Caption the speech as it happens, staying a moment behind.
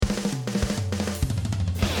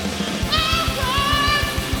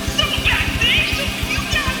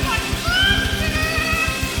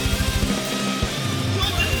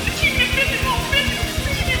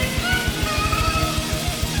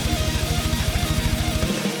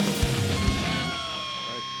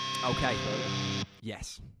Okay.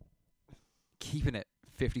 Yes. Keeping it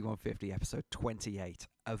 5150, episode 28.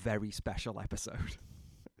 A very special episode.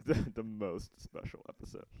 The most special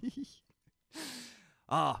episode.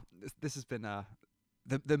 This has been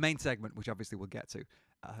the main segment, which obviously we'll get to.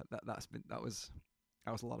 That was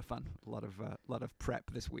a lot of fun. A lot of prep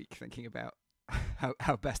this week, thinking about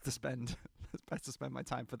how best to spend my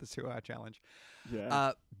time for the 2-hour challenge.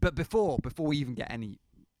 Yeah. But before we even get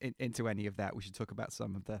into any of that, we should talk about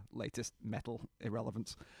some of the latest metal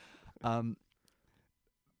irrelevance.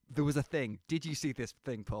 There was a thing. Did you see this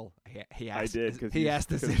thing, Paul? He asked. I did. Cause he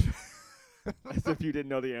asked us as if you didn't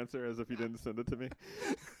know the answer, as if you didn't send it to me.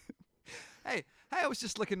 Hey! I was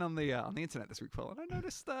just looking on the internet this week, Paul, and I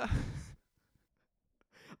noticed.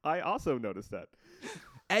 I also noticed that.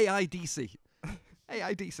 AIDC.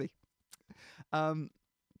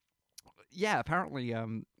 Yeah, apparently,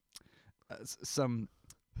 some,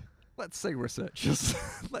 let's say, researchers,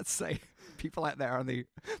 let's say, people out there on the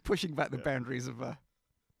pushing back the boundaries of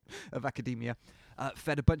academia,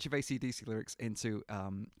 fed a bunch of AC/DC lyrics into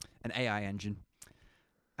an AI engine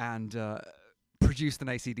and produced an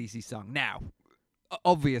AC/DC song. Now,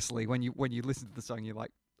 obviously, when you listen to the song, you're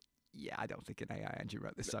like, yeah, I don't think an AI engine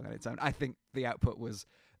wrote this song on its own. I think the output was,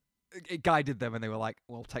 it guided them, and they were like,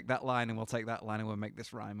 we'll take that line and we'll take that line and we'll make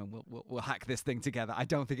this rhyme and we'll hack this thing together. I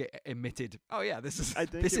don't think it emitted, oh yeah, this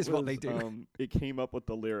is what they do. It came up with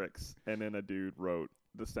the lyrics, and then a dude wrote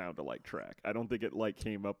the sound-alike track. I don't think it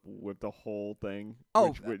came up with the whole thing,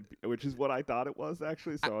 which is what I thought it was,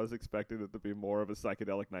 actually. So I was expecting it to be more of a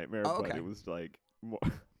psychedelic nightmare, but it was like more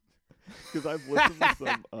because I've listened to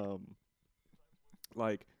some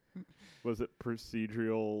was it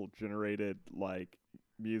procedural generated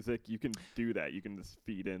music? You can do that. You can just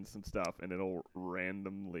feed in some stuff and it'll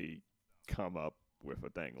randomly come up with a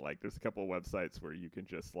thing. Like there's a couple of websites where you can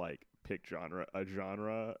just pick a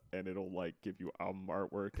genre and it'll give you album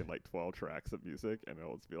artwork and 12 tracks of music, and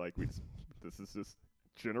it'll just be like, this is just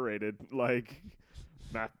generated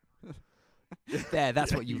map. There,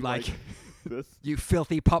 that's what you like. This, you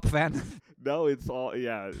filthy pop fan. No, it's all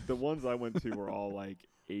the ones I went to were all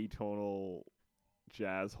atonal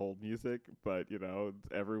jazz hold music, but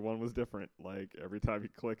everyone was different. Every time you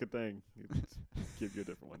click a thing, it give you a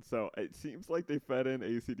different one. So it seems like they fed in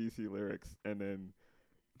AC/DC lyrics and then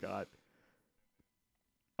got,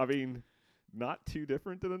 not too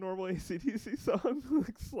different than a normal AC/DC song,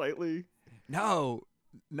 slightly. No,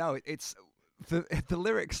 it's the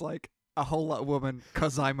lyrics a whole lot of woman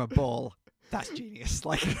 'cause I'm a ball. That's genius.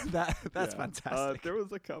 That's fantastic. There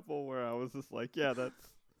was a couple where I was just like, yeah,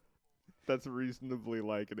 that's reasonably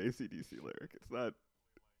an AC/DC lyric. It's not.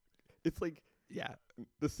 It's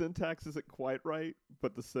the syntax isn't quite right,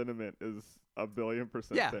 but the sentiment is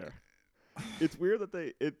 1,000,000,000% there. It's weird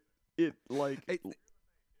that it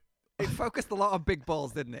focused a lot on big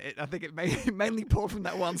balls, didn't it? I think it mainly pulled from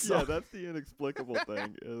that one song. Yeah, that's the inexplicable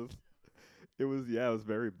thing. It was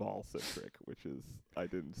very ball centric, which is I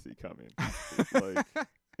didn't see coming.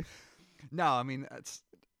 No, it's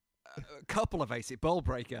a couple of AC Ball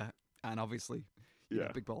Breaker. And obviously,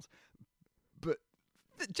 big balls, but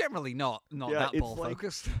generally not that ball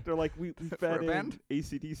focused. They're we fed in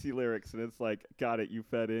AC/DC lyrics, and it's got it. You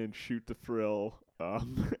fed in Shoot the Thrill,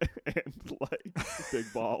 and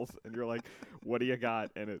big balls, and you're like, what do you got?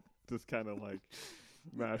 And it just kind of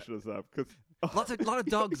mashes up because a lot of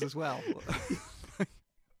dogs as well.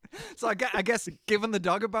 So I guess given the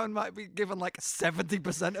dog a bone might be given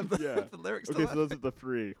 70% of the lyrics. Okay, so those are the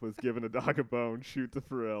three: was given a dog a bone, Shoot the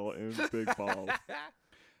Thrill, and big balls.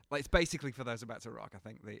 It's basically for those about to rock. I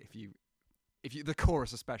think if you the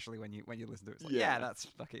chorus, especially when you listen to it, it's that's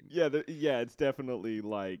fucking it's definitely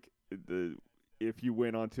if you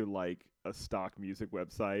went onto a stock music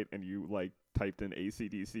website and you typed in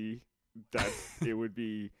AC/DC, it would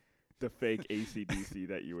be the fake AC/DC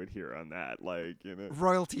that you would hear on that,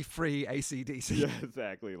 royalty-free AC/DC. Yeah,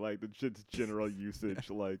 exactly. The just general usage.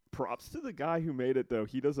 Props to the guy who made it, though.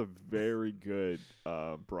 He does a very good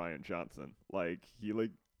Brian Johnson.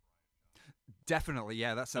 Definitely,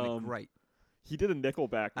 yeah. That sounded great. He did a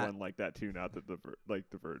Nickelback one like that too. Not that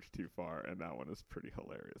diverge too far, and that one is pretty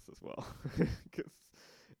hilarious as well because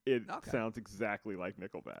it sounds exactly like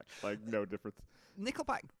Nickelback. No difference.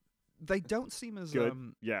 Nickelback. They don't seem as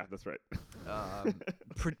good. Yeah, that's right.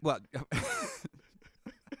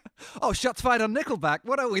 Oh, shots fired on Nickelback.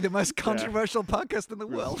 What are we, the most controversial podcast in the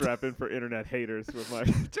world? Strap in for internet haters with my.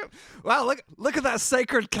 Wow, look at that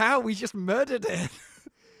sacred cow. We just murdered it.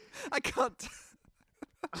 I can't.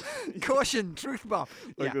 Caution, truth bomb.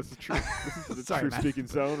 This is true. This is the true speaking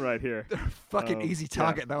zone right here. They're a fucking easy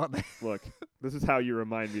target, though, aren't they? Look, this is how you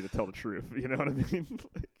remind me to tell the truth. You know what I mean?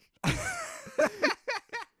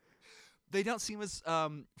 They don't seem as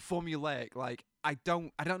formulaic. Like I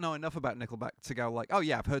don't know enough about Nickelback to go like, oh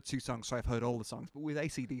yeah, I've heard 2 songs, so I've heard all the songs. But with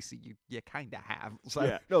AC/DC, you kind of have. So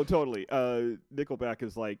Yeah, no, totally. Nickelback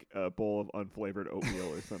is like a bowl of unflavored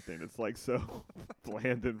oatmeal or something. It's like so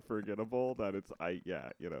bland and forgettable that it's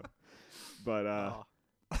But Oh.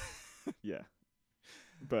 yeah,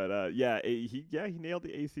 but he nailed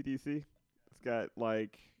the AC/DC. It's got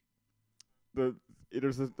like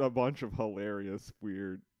there's a bunch of hilarious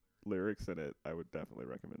weird lyrics in it. I would definitely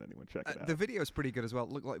recommend anyone check it out. The video is pretty good as well.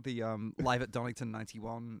 It looked like the Live at Donington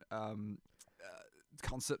 '91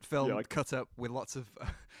 concert film cut up with lots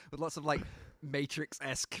of like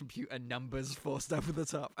Matrix-esque computer numbers forced over the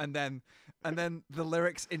top, and then the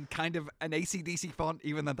lyrics in kind of an AC/DC font,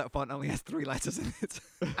 even though that font only has 3 letters in it,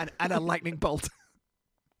 and a lightning bolt.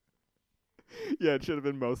 Yeah, it should have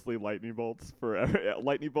been mostly lightning bolts for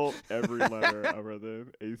lightning bolt every letter other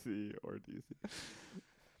than AC or DC.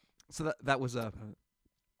 So that was a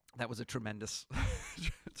tremendous.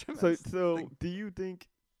 So thing. do you think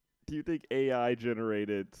AI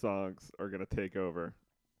generated songs are gonna take over?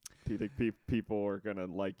 Do you think people are gonna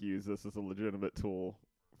like use this as a legitimate tool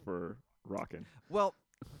for rocking? Well,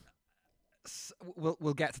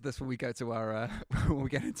 we'll get to this when we go to our when we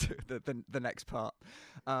get into the next part.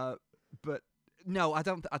 But no, I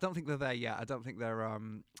don't think they're there yet. I don't think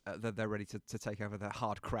they're ready to take over the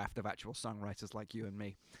hard craft of actual songwriters like you and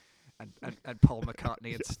me, and Paul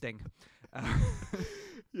McCartney and Sting.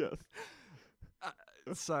 Yes.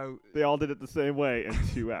 So they all did it the same way in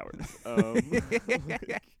 2 hours.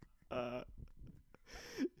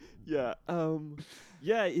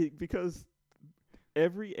 Because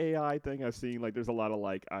every AI thing I've seen, like, there's a lot of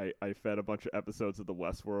like I fed a bunch of episodes of the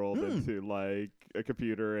Westworld into like a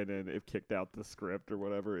computer, and then it kicked out the script or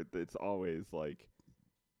whatever. It's always like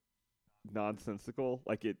nonsensical.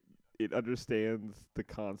 Like it understands the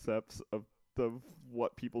concepts of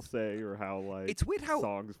what people say or how like it's weird how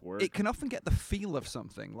songs work. It can often get the feel of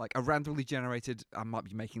something, like a randomly generated, I might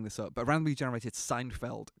be making this up, but randomly generated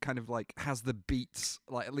Seinfeld kind of like has the beats,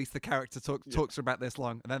 like at least the character talks for about this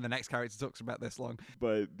long, and then the next character talks for about this long.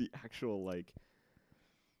 But the actual like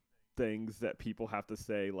things that people have to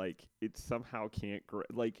say, like it somehow can't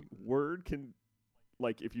like Word can,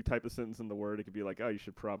 like if you type a sentence in the Word, it could be like, oh, you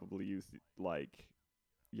should probably use like,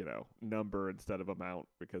 number instead of amount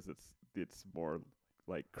because it's more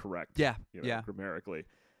like correct, grammatically.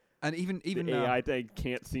 And even the AI thing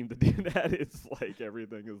can't seem to do that. It's like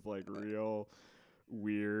everything is like real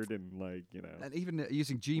weird and like and even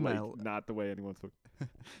using Gmail, like, not the way anyone's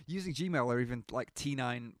using Gmail or even like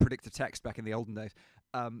T9 predictive text back in the olden days,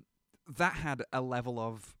 that had a level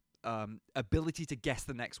of ability to guess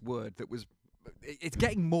the next word that was. It's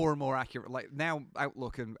getting more and more accurate. Like now,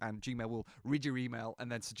 Outlook and Gmail will read your email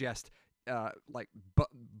and then suggest like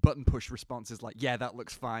button push responses like, yeah, that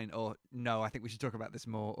looks fine, or no, I think we should talk about this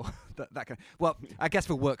more, or that kind of. Well, I guess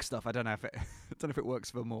for work stuff, I don't know if it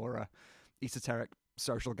works for more esoteric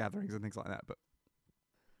social gatherings and things like that.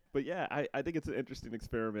 But yeah, I think it's an interesting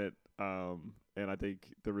experiment, and I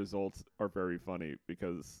think the results are very funny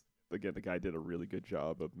because again, the guy did a really good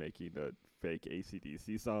job of making a fake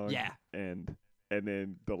AC/DC song. Yeah. And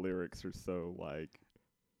then the lyrics are so like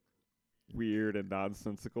weird and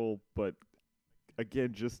nonsensical, but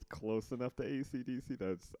again, just close enough to AC/DC.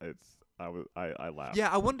 I laughed. Yeah,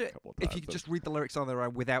 I wonder if you could just read the lyrics on their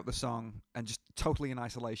own without the song and just totally in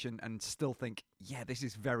isolation and still think, yeah, this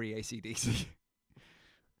is very AC/DC.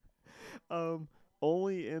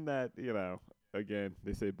 Only in that, again,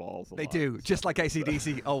 they say balls a lot. They do, just like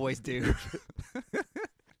AC/DC always do.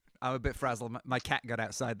 I'm a bit frazzled. My cat got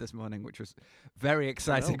outside this morning, which was very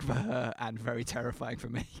exciting for her and very terrifying for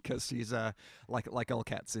me because she's like all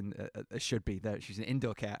cats should be. She's an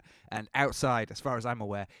indoor cat, and outside, as far as I'm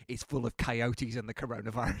aware, is full of coyotes and the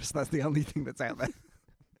coronavirus. That's the only thing that's out there.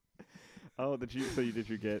 Oh, did you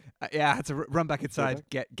get? Yeah, I had to run back inside,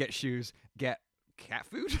 get shoes, get cat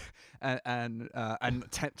food, and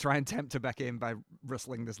try and tempt her back in by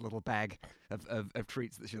rustling this little bag of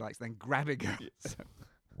treats that she likes, then grabbing her. So.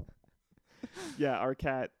 Yeah, our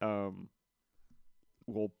cat has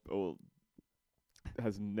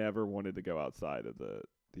never wanted to go outside of the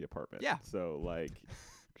apartment. Yeah. So like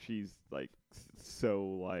she's like so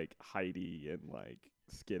like Heidi and like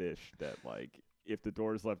skittish that like if the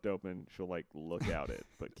door's left open, she'll like look out it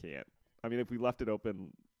but can't. I mean, if we left it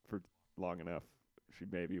open for long enough, she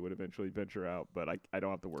maybe would eventually venture out, but I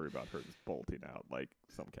don't have to worry about her just bolting out like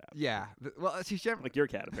some cats. Yeah. Well, she's generally Like your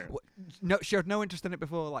cat, apparently. no. She had no interest in it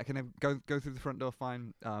before. Like, and then go through the front door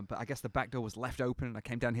fine. But I guess the back door was left open, and I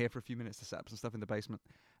came down here for a few minutes to set up some stuff in the basement.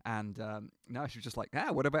 And now she was just like,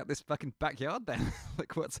 what about this fucking backyard then?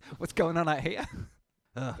 Like, what's going on out here?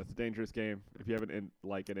 That's a dangerous game. If you have an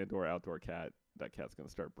indoor-outdoor cat, that cat's gonna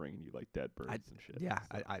start bringing you like dead birds and shit. Yeah,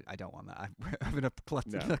 so. I don't want that. I'm having a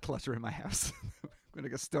clutter in my house. I'm gonna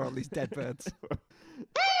go store all these dead birds.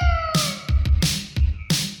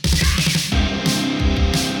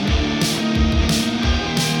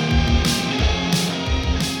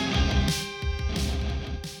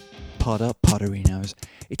 Pod up, Potterinos.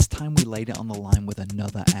 It's time we laid it on the line with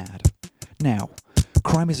another ad. Now,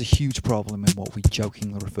 crime is a huge problem in what we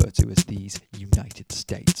jokingly refer to as these United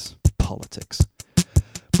States politics.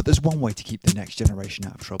 But there's one way to keep the next generation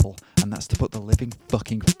out of trouble, and that's to put the living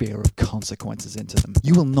fucking fear of consequences into them.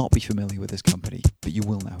 You will not be familiar with this company, but you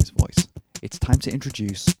will know his voice. It's time to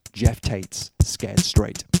introduce Geoff Tate's Scared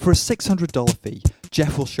Straight. For a $600 fee,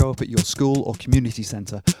 Geoff will show up at your school or community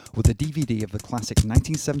centre with a DVD of the classic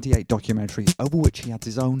 1978 documentary over which he adds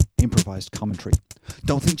his own improvised commentary.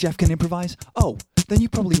 Don't think Geoff can improvise? Oh, then you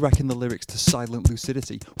probably reckon the lyrics to Silent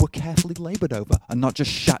Lucidity were carefully laboured over and not just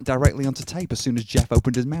shat directly onto tape as soon as Geoff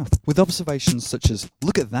opened his mouth. With observations such as,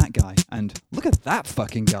 look at that guy, and look at that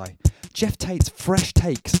fucking guy, Geoff Tate's fresh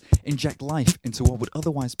takes inject life into what would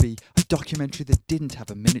otherwise be a documentary that didn't have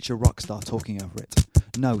a miniature rock star talking over it.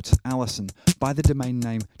 Note, Alison, by the domain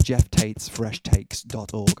name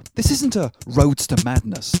geofftatesfreshtakes.org. This isn't a roads to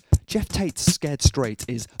madness. Geoff Tate's Scared Straight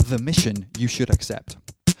is the mission you should accept.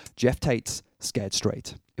 Geoff Tate's Scared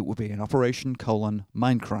Straight. It will be an Operation :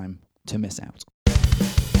 Mind Crime to miss out.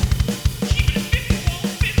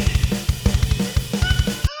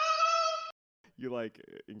 You like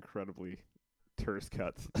incredibly terse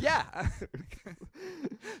cuts. Yeah.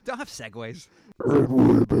 Don't have segues.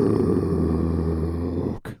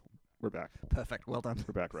 We're back. Perfect. Well done.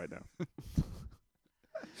 We're back right now.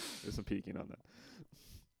 There's some peeking on that.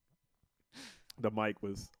 The mic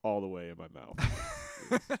was all the way in my mouth.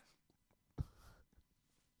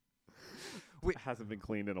 It hasn't been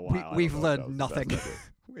cleaned in a while. We've learned nothing.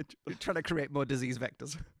 We're trying to create more disease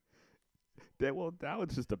vectors. Well, now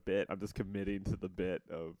it's just a bit. I'm just committing to the bit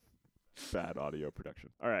of bad audio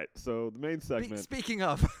production. All right, so the main segment. Speaking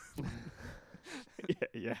of.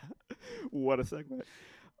 yeah. What a segment.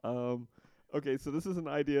 Okay, so this is an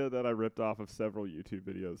idea that I ripped off of several YouTube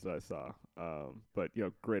videos that I saw. But,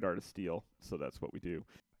 great artists steal, so that's what we do.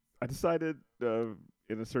 I decided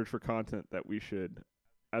in a search for content that we should,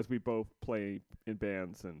 as we both play in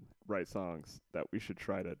bands and write songs, that we should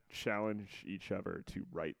try to challenge each other to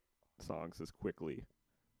write songs as quickly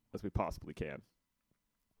as we possibly can.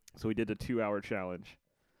 So we did a 2-hour challenge.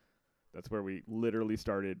 That's where we literally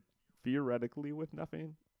started theoretically with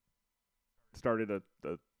nothing. Started a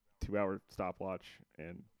 2-hour stopwatch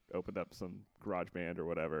and opened up some GarageBand or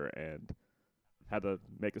whatever and had to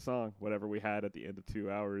make a song. Whatever we had at the end of 2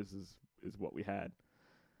 hours is what we had.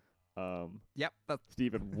 Yep.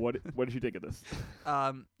 Stephen, what did you think of this?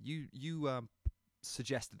 You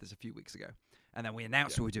suggested this a few weeks ago, and then we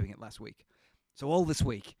announced we were doing it last week. So all this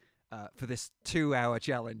week, for this 2-hour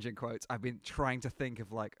challenge, in quotes, I've been trying to think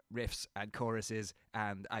of like riffs and choruses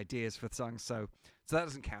and ideas for the songs. So that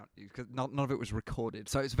doesn't count because none of it was recorded.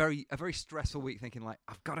 So it's a very stressful week thinking like,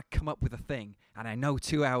 I've got to come up with a thing. And I know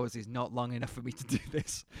 2 hours is not long enough for me to do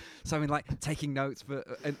this. So I mean like taking notes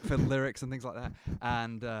for lyrics and things like that.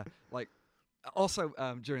 And also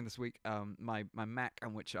during this week, my Mac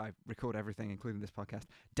on which I record everything, including this podcast,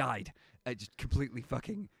 died. It just completely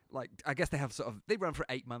fucking I guess they run for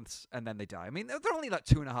 8 months and then they die. I mean, they're only like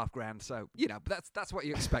 $2,500, so but that's what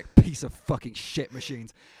you expect. Piece of fucking shit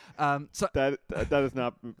machines. So that is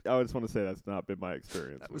not. I just want to say that's not been my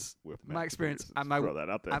experience. That was with my experience and throw that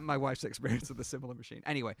out there. and my wife's experience with a similar machine.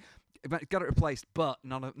 Anyway, got it replaced, but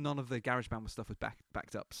none of the GarageBand stuff was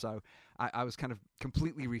backed up. So I was kind of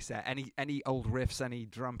completely reset. Any old riffs, any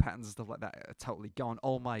drum patterns and stuff like that are totally gone.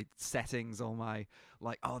 All my settings, all my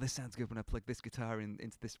this sounds good when I plug this guitar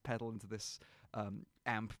into this pedal, into this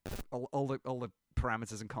amp. All the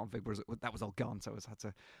parameters and config that was all gone. So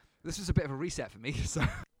this was a bit of a reset for me. So.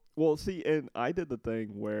 Well, see, and I did the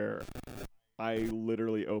thing where I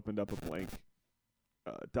literally opened up a blank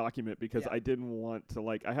document because I didn't want to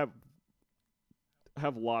I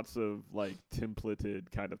have lots of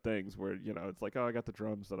templated kind of things where it's like, oh, I got the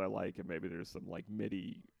drums that I like and maybe there's some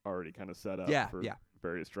MIDI already kind of set up for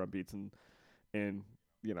various drum beats and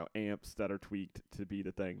amps that are tweaked to be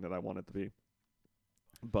the thing that I want it to be.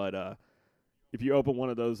 But if you open one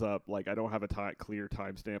of those up, like I don't have a clear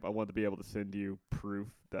timestamp. I want to be able to send you proof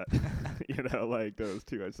that like those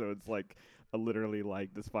two. So it's like literally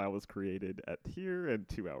like this file was created at here, and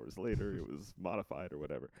 2 hours later it was modified or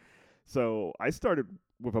whatever. So I started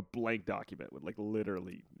with a blank document with like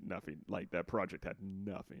literally nothing. Like that project had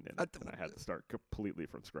nothing in it, and I had to start completely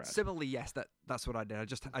from scratch. Similarly, yes, that's what I did.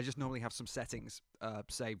 I just normally have some settings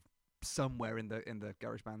saved somewhere in the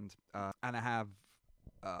GarageBand, and I've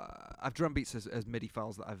drum beats as MIDI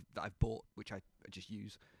files that I've bought, which I just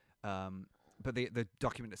use. But the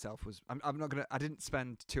document itself was I didn't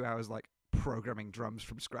spend 2 hours like programming drums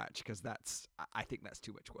from scratch, because I think that's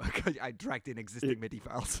too much work. I dragged in existing MIDI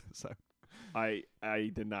files, so I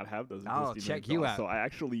did not have those. Oh, check you out. So I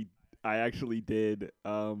actually did.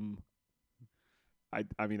 I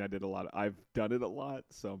mean, I did a lot. I've done it a lot,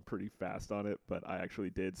 so I'm pretty fast on it. But I actually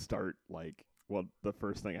did start like, well, the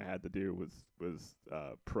first thing I had to do was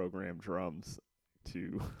program drums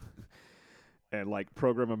to and like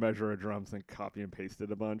program a measure of drums and copy and paste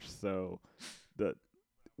it a bunch. So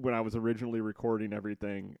when I was originally recording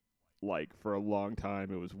everything, like for a long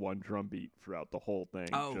time, it was one drum beat throughout the whole thing,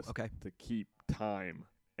 okay, to keep time.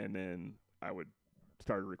 And then I would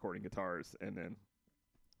start recording guitars, and then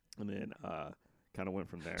kind of went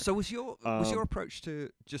from there. So was your approach to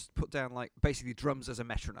just put down like basically drums as a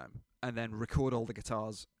metronome, and then record all the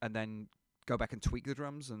guitars, and then go back and tweak the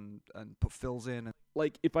drums and put fills in?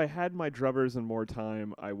 Like if I had my drummers and more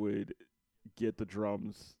time, I would get the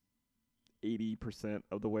drums 80%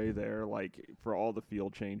 of the way there. Like for all the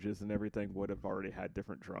field changes and everything, would have already had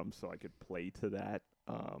different drums, so I could play to that.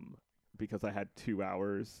 Because I had 2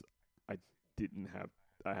 hours, I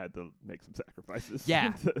had to make some sacrifices.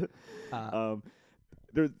 Yeah.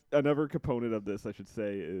 There's another component of this, I should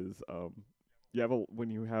say, is when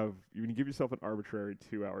you give yourself an arbitrary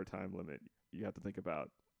 2 hour time limit, you have to think about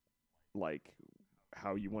like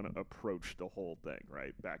how you want to approach the whole thing,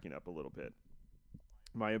 right? Backing up a little bit.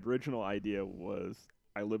 My original idea was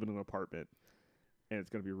I live in an apartment, and it's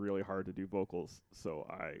going to be really hard to do vocals, so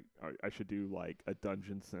I should do like a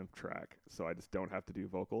dungeon synth track, so I just don't have to do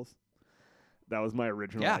vocals. That was my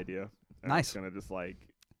original idea. And nice. I was going to just like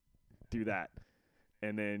do that.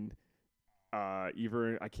 And then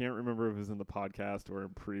either I can't remember if it was in the podcast or in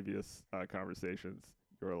previous conversations,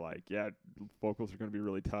 you were like, yeah, vocals are going to be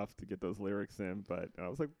really tough to get those lyrics in. But I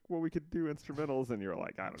was like, well, we could do instrumentals. And you're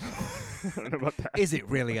like, I don't know. I don't know about that. Is it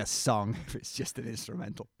really a song if it's just an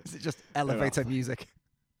instrumental? Is it just elevator music?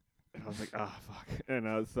 And I was like, fuck. And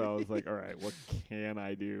so I was like, all right, what can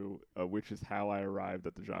I do? Which is how I arrived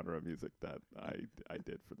at the genre of music that I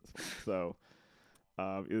did for this one. So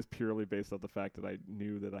it was purely based on the fact that I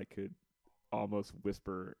knew that I could almost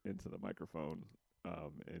whisper into the microphone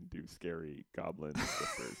and do scary goblin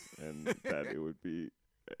whispers, and that it would be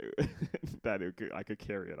I could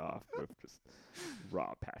carry it off with just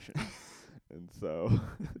raw passion. And so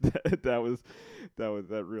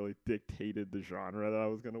that really dictated the genre that I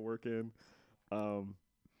was going to work in.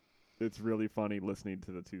 It's really funny listening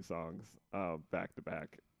to the two songs back to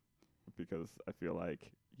back, because I feel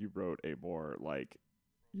like you wrote a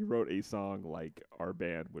song like our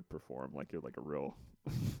band would perform, like you're like a real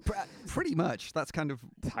pretty much. That's kind of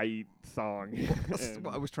tight song. That's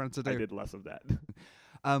what I was trying to do. I did less of that.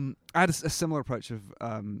 I had a similar approach of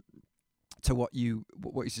to what you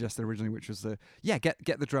suggested originally, which was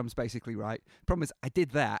get the drums basically right. Problem is, I did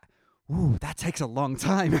that. Ooh, that takes a long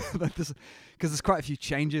time because there's quite a few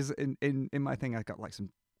changes in my thing. I got like some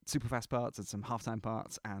super fast parts and some halftime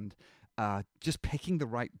parts, and just picking the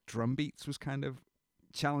right drum beats was kind of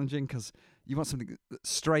challenging, because you want something that's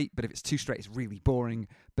straight, but if it's too straight, it's really boring.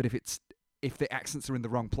 But if the accents are in the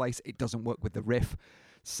wrong place, it doesn't work with the riff.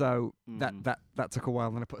 So that took a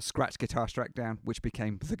while. Then I put a scratch guitar track down, which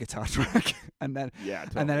became the guitar track. and then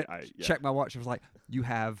I checked my watch. I was like, you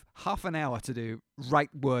have half an hour to do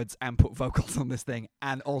write words and put vocals on this thing,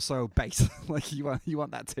 and also bass. Like you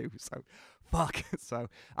want that too. So fuck. So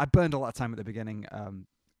I burned a lot of time at the beginning,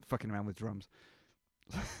 fucking around with drums.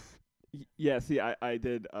 Yeah, see, I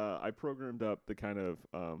did. I programmed up the kind of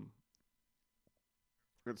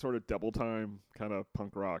sort of double time kind of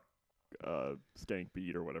punk rock skank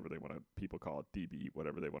beat, or whatever people call it, D beat,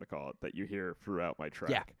 whatever they want to call it, that you hear throughout my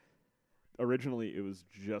track. Yeah. Originally, it was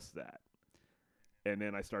just that, and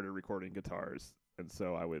then I started recording guitars, and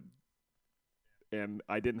so I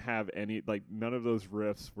didn't have any, like, none of those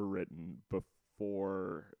riffs were written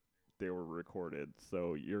before they were recorded,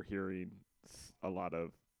 so you're hearing a lot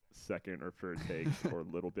of second or third takes or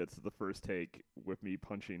little bits of the first take with me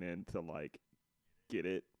punching in to like get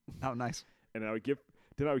it. Oh, nice. And I would get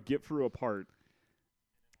through a part,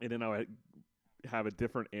 and then I would have a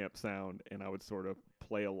different amp sound, and I would sort of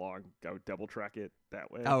play along. I would double track it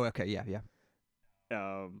that way. Oh, okay, yeah.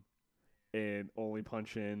 And only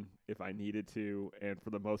punch in if I needed to. And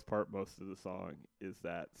for the most part, most of the song is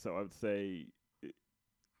that. So I would say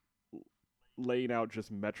laying out just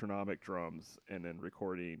metronomic drums and then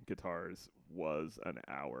recording guitars was an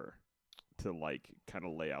hour to like kind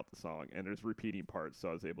of lay out the song. And there's repeating parts, so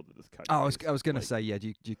I was able to just cut. Oh, I was gonna say, yeah.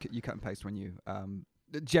 Do you cut and paste when you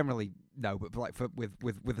generally no, but like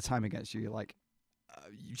with the time against you, you're like.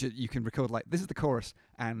 You can record like this is the chorus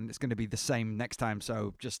and it's going to be the same next time,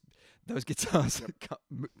 so just those guitars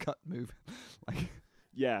cut move like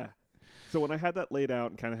yeah. So when I had that laid out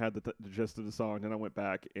and kind of had the gist of the song, then I went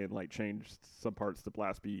back and like changed some parts to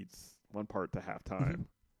blast beats, one part to halftime.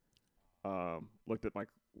 Looked at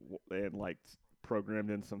and like programmed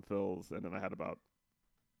in some fills, and then I had about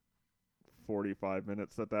 45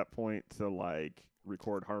 minutes at that point to like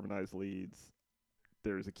record harmonized leads.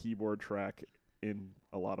 There's a keyboard track in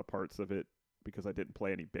a lot of parts of it because I didn't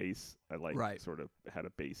play any bass. I sort of had a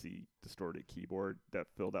bassy distorted keyboard that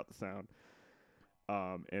filled out the sound.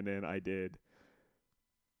 And then I did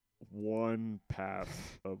one pass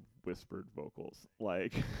of whispered vocals,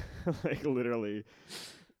 like literally,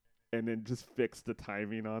 and then just fixed the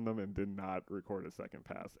timing on them and did not record a second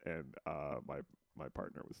pass. And my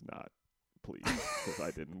partner was not pleased because I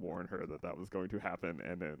didn't warn her that was going to happen.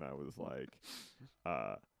 And then I was like,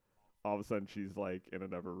 all of a sudden she's like in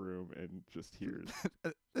another room and just hears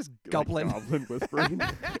this goblin whispering.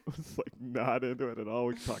 I was like not into it at all.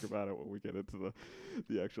 We can talk about it when we get into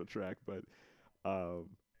the actual track, but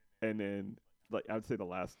and then like I would say the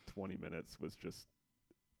last 20 minutes was just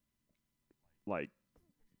like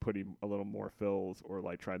putting a little more fills or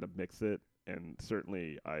like trying to mix it. And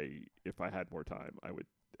certainly if I had more time, I would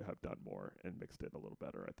have done more and mixed it a little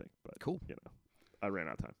better, I think. But cool. I ran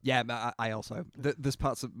out of time. Yeah, but I also there's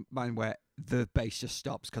parts of mine where the bass just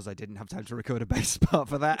stops because I didn't have time to record a bass part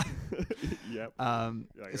for that. Yep.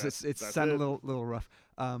 It's sounded a little rough.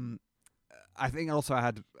 I think also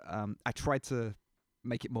I tried to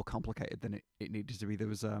make it more complicated than it needed to be. There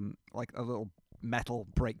was like a little metal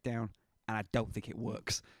breakdown, and I don't think it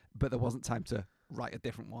works. But there wasn't time to write a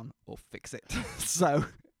different one or fix it. So.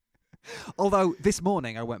 Although this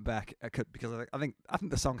morning I went back because I think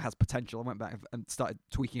the song has potential. I went back and started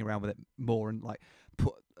tweaking around with it more and like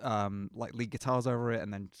put like lead guitars over it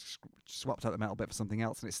and then swapped out the metal bit for something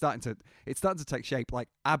else. And it's starting to take shape. Like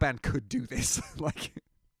our band could do this. Like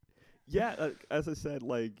yeah, as I said,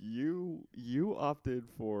 like you opted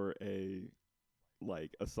for a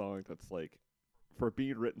song that's like for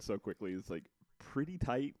being written so quickly is like pretty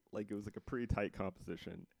tight. Like it was like a pretty tight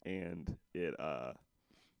composition, and it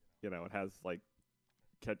it has like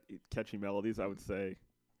catchy melodies, I would say.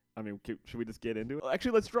 I mean, should we just get into it?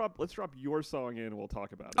 Actually, let's drop your song in and we'll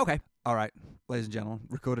talk about it. Okay. All right. Ladies and gentlemen,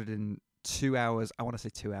 recorded in 2 hours. I want to say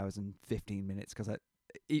 2 hours and 15 minutes because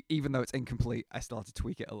even though it's incomplete, I still had to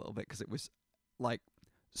tweak it a little bit because it was like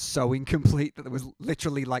so incomplete that there was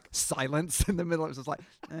literally like silence in the middle. It was just like,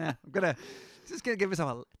 I'm just going to give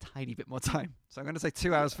myself a tiny bit more time. So I'm going to say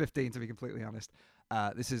 2 hours 15 to be completely honest.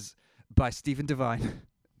 This is by Stephen Devine.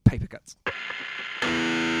 Paper Cuts. Stop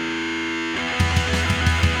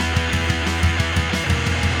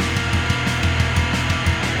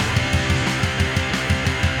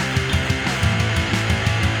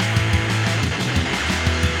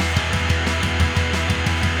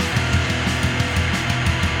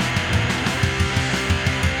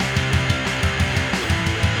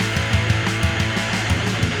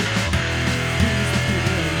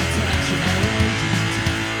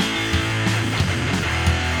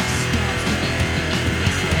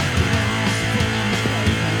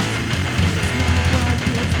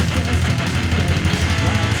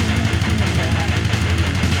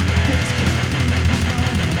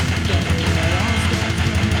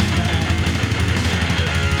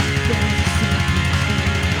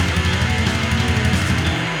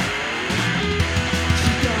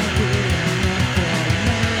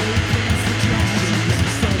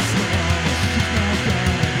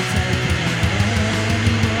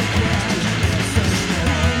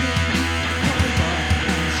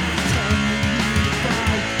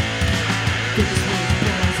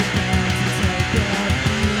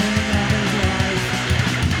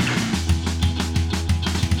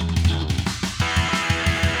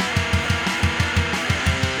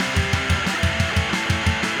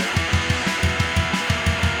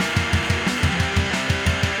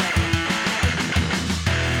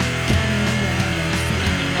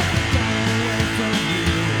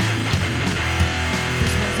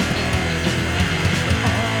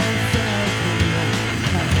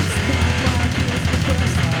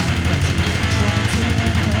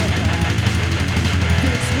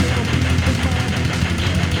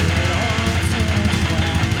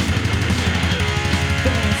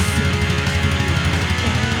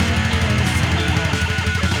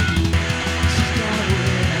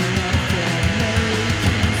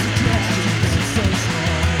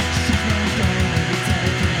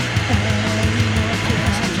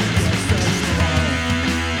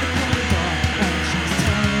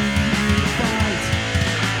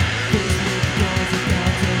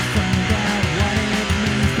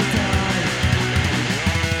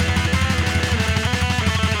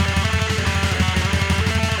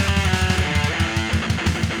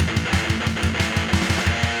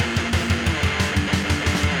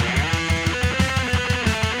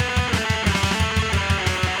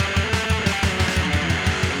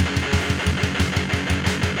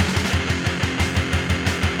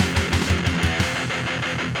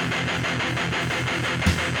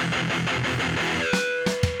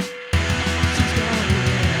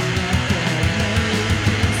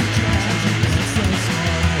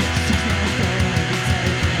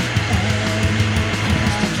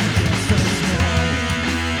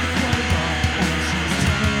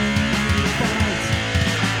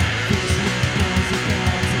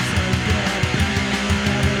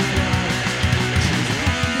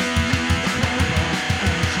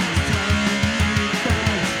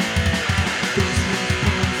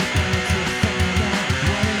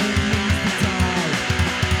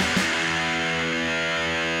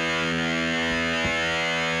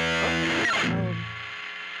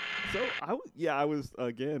Yeah, I was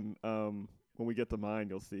again. When we get to mine,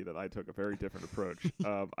 you'll see that I took a very different approach.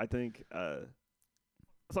 I think the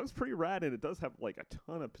song's pretty rad, and it does have like a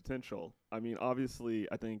ton of potential. I mean, obviously,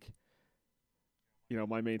 I think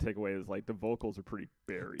my main takeaway is like the vocals are pretty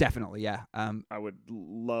buried. Definitely, yeah. I would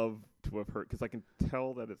love to have heard because I can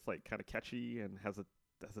tell that it's like kind of catchy and has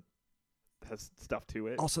stuff to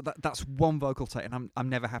it. Also, that's one vocal take, and I'm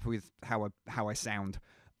never happy with how I sound.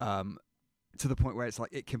 To the point where it's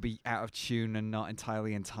like it can be out of tune and not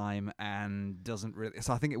entirely in time and doesn't really.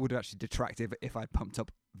 So I think it would have actually detract if I pumped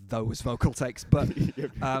up those vocal takes. But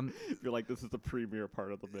you're like, this is the premier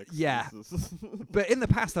part of the mix. Yeah. This is but in the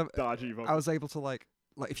past, dodgy vocal. I was able to like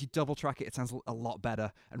if you double track it, it sounds a lot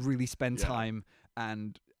better and really spend time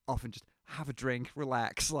and often just have a drink,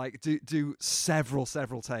 relax, like do several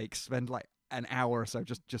takes, spend like an hour or so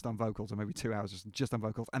just on vocals, or maybe 2 hours just on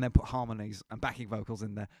vocals, and then put harmonies and backing vocals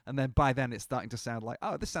in there, and then by then it's starting to sound like,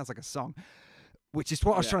 oh, this sounds like a song, which is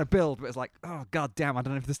what I was trying to build. But it's like, oh god damn, I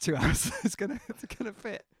don't know if this 2 hours is gonna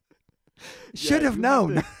fit. Should have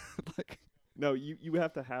known. Like, no, you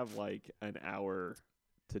have to have like an hour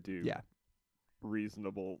to do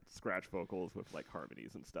reasonable scratch vocals with like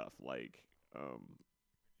harmonies and stuff, like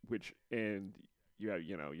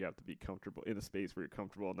you have to be comfortable in a space where you're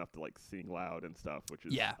comfortable enough to like sing loud and stuff, which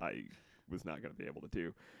is I was not going to be able to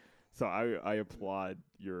do. So I applaud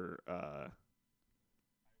your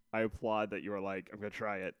I applaud that you were like, I'm going to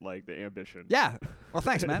try it, like the ambition. Yeah. Well,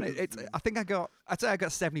 thanks, man. I'd say I got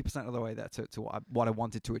 70% of the way there to what I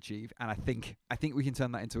wanted to achieve, and I think we can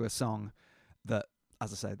turn that into a song that,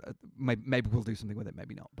 as I said, maybe we'll do something with it,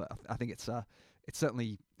 maybe not. But I think it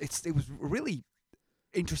was really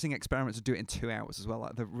interesting experiment to do it in 2 hours as well.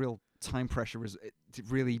 Like the real time pressure it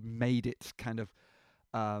really made it kind of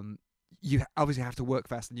you obviously have to work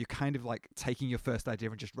fast, and you're kind of like taking your first idea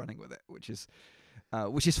and just running with it, which is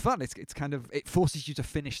fun. It's kind of, it forces you to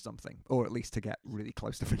finish something, or at least to get really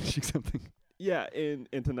close to finishing something. Yeah, and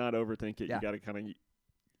to not overthink it. You got to kind of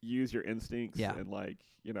use your instincts, and like,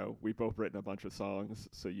 we've both written a bunch of songs,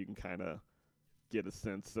 so you can kind of get a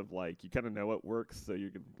sense of like, you kind of know what works, so you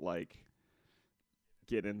can like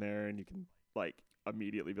get in there and you can like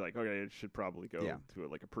immediately be like, okay, it should probably go to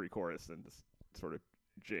like a pre-chorus and just sort of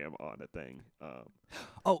jam on a thing.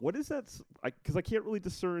 What is that? Because I can't really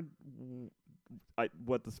discern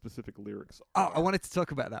what the specific lyrics are. I wanted to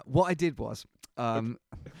talk about that. What I did was, so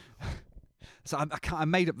I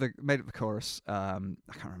made up the chorus. I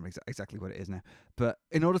can't remember exactly what it is now, but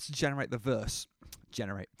in order to generate the verse,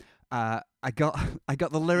 I got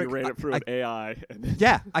the lyric. You ran it through an AI.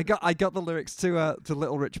 Yeah, I got the lyrics to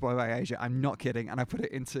Little Rich Boy by Asia. I'm not kidding, and I put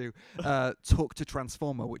it into Talk to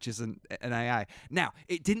Transformer, which is an AI. Now,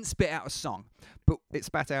 it didn't spit out a song, but it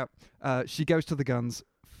spat out, she goes to the guns,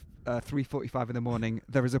 3:45 in the morning.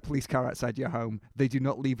 There is a police car outside your home. They do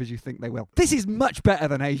not leave as you think they will. This is much better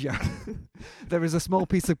than Asia. There is a small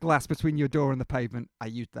piece of glass between your door and the pavement. I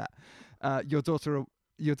used that. Your daughter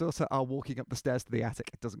are walking up the stairs to the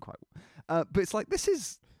attic. It doesn't quite. But it's like this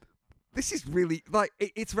is really like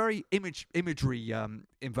it's very imagery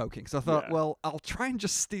invoking. So I thought, well, I'll try and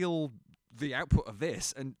just steal the output of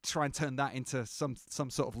this and try and turn that into some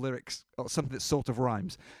sort of lyrics or something that sort of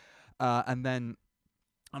rhymes, and then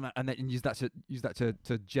use that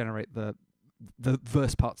to generate the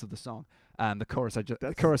verse parts of the song, and the chorus I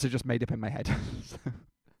just made up in my head.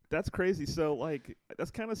 That's crazy. So, like,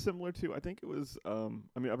 that's kind of similar to, I think it was,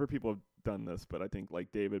 other people have done this, but I think,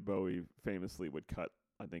 like, David Bowie famously would cut,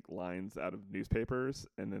 I think, lines out of newspapers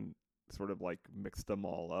and then sort of, like, mix them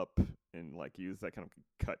all up and, like, use that kind of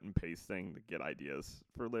cut and paste thing to get ideas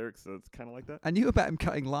for lyrics. So it's kind of like that. I knew about him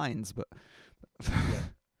cutting lines, but...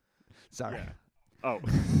 Sorry. Yeah. Oh,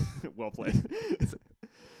 well played.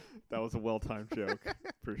 That was a well-timed joke.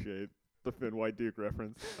 Appreciate the Finn White Duke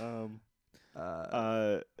reference.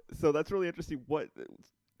 So that's really interesting. What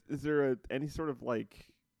is there any sort of like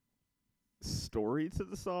story to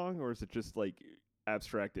the song, or is it just like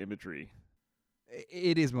abstract imagery?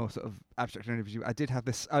 It is more sort of abstract imagery. I did have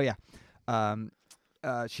this. Oh yeah,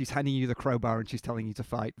 she's handing you the crowbar and she's telling you to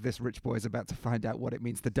fight. This rich boy is about to find out what it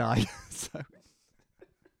means to die. So.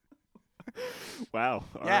 Wow.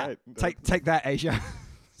 All right. Take that, Asia.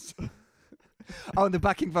 Oh, and the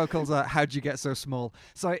backing vocals are "How'd you get so small?"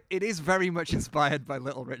 So it is very much inspired by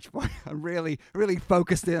Little Rich Boy. I'm really, really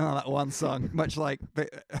focused in on that one song, much like the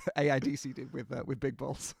AIDC did with Big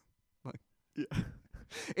Balls.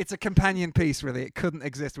 It's a companion piece, really. It couldn't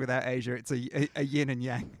exist without Asia. It's a yin and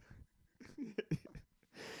yang.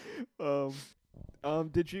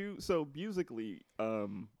 Did you musically,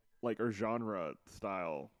 like, or genre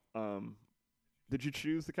style? Did you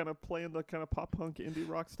choose to kind of play in the kind of pop punk indie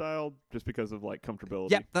rock style just because of like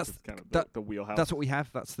comfortability? Yep, that's kind of that- the wheelhouse. That's what we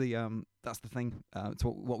have. That's the thing. It's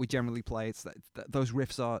what we generally play. It's that those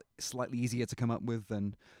riffs are slightly easier to come up with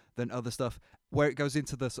than other stuff. Where it goes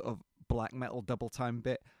into the sort of black metal double time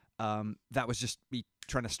bit, that was just me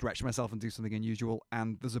trying to stretch myself and do something unusual.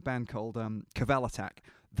 And there's a band called Cavell Attack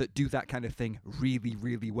that do that kind of thing really,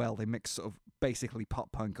 really well. They mix sort of basically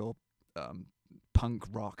pop punk or punk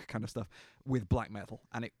rock kind of stuff with black metal,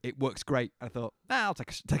 and it works great. I thought, I'll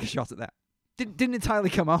take a shot at that. Didn't entirely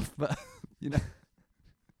come off, but you know.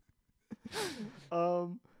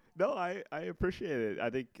 No, I appreciate it. I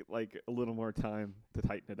think like a little more time to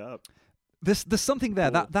tighten it up. There's something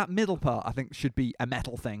there. Cool. That middle part I think should be a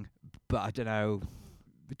metal thing, but I don't know,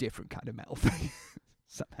 a different kind of metal thing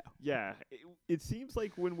somehow. Yeah, it seems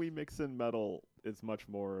like when we mix in metal, it's much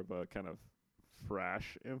more of a kind of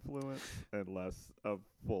thrash influence and less of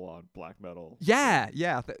full-on black metal. Yeah.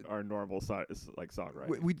 Our normal like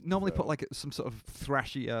songwriting. We normally put like some sort of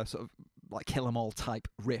thrashy, sort of like Kill 'Em All type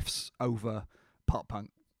riffs over pop punk,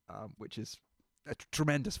 which is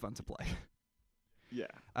tremendous fun to play. Yeah,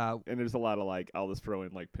 and there's a lot of like I'll just throw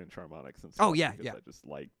in like pinch harmonics and stuff. Oh yeah, because yeah.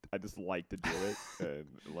 I just like to do it, and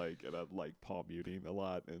I like palm muting a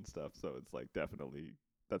lot and stuff. So it's like definitely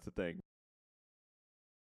that's a thing.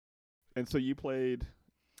 And so you played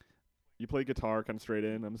guitar kind of straight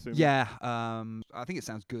in, I'm assuming. Yeah, I think it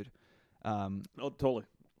sounds good. Oh, totally.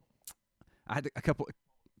 I had a couple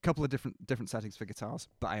of different settings for guitars,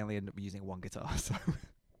 but I only ended up using one guitar, so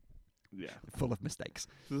yeah, full of mistakes.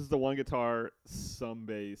 So this is the one guitar, some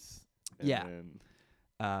bass, and Yeah. then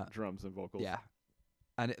drums and vocals. Yeah,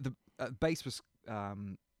 and the bass was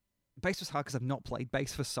hard because I've not played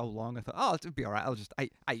bass for so long. I thought, it'll be all right.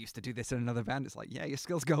 I used to do this in another band. It's like, yeah, your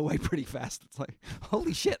skills go away pretty fast. It's like,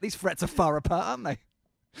 holy shit, these frets are far apart, aren't they?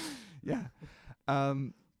 Yeah.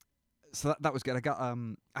 So that was good. I got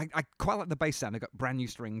I quite like the bass sound. I got brand new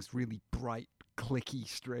strings, really bright, clicky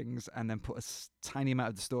strings, and then put a tiny amount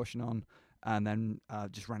of distortion on, and then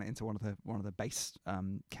just ran it into one of the bass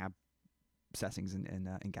cab settings in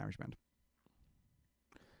GarageBand.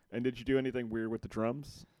 And did you do anything weird with the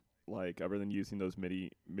drums? Like other than using those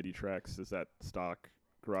MIDI tracks, is that stock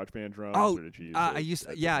GarageBand drums? Oh, or did you use I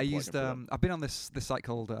used I've been on this site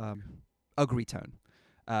called Ugrytone,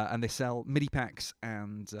 and they sell MIDI packs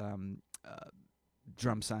and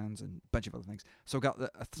drum sounds and a bunch of other things. So I got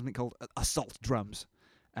something called Assault Drums,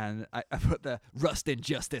 and I put the Rust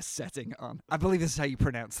Injustice setting on. I believe this is how you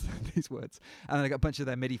pronounce these words. And then I got a bunch of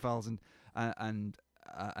their MIDI files and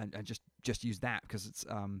just use that because it's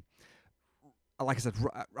like I said,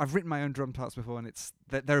 I've written my own drum parts before, and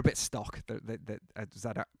they're a bit stock. I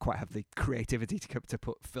don't quite have the creativity to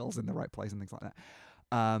put fills in the right place and things like that.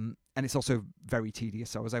 And it's also very tedious,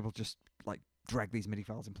 so I was able to just like drag these MIDI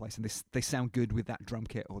files in place, and they sound good with that drum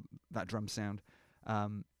kit or that drum sound.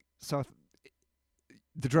 So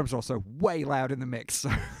the drums are also way loud in the mix, so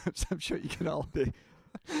I'm sure you can all.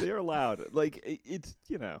 They are loud. Like it's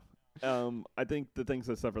I think the things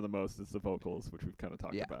that suffer the most is the vocals, which we've kind of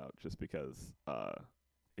talked about, just because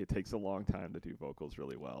it takes a long time to do vocals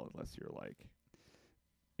really well unless you're like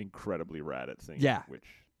incredibly rad at singing. Yeah. Which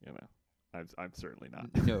I'm certainly not.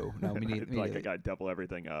 No, me neither. Like I got double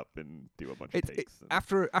everything up and do a bunch of takes.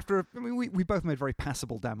 After I mean, we both made very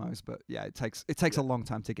passable demos, but yeah, it takes a long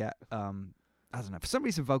time to get. I don't know. For some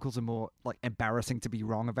reason, vocals are more like embarrassing to be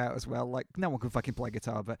wrong about as well. Like no one can fucking play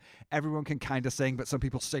guitar, but everyone can kind of sing. But some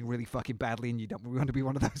people sing really fucking badly, and you don't want to be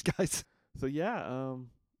one of those guys. So yeah,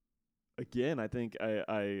 again, I think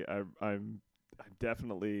I'm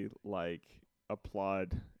definitely like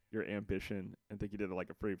applaud your ambition and think you did like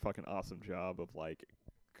a pretty fucking awesome job of like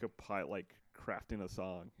crafting a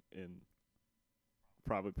song in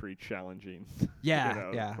probably pretty challenging.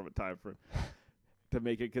 Yeah, from a time frame to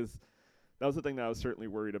make it, because that was the thing that I was certainly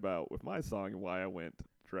worried about with my song and why I went the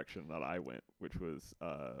direction that I went, which was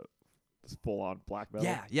this full-on black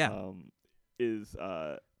metal. Yeah. Is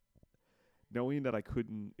knowing that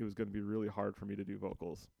it was going to be really hard for me to do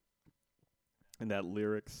vocals, and that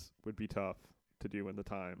lyrics would be tough to do in the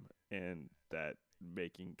time, and that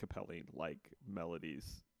making compelling like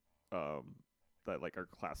melodies that like are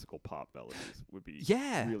classical pop melodies would be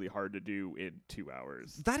really hard to do in 2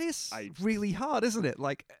 hours. That is really hard, isn't it?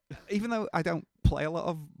 Like, even though I don't play a lot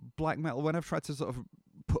of black metal, when I've tried to sort of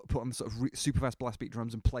put on the sort of super fast blast beat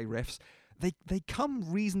drums and play riffs, they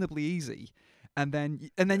come reasonably easy. And then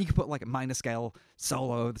you can put like a minor scale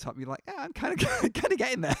solo over the top. You're like, I'm kind of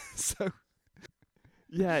getting there. So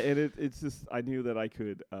yeah, and it's just I knew that I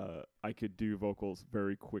could do vocals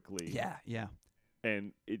very quickly. Yeah.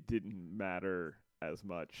 And it didn't matter as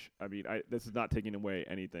much. I mean, this is not taking away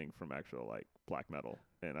anything from actual like black metal,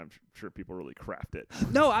 and I'm sure people really craft it.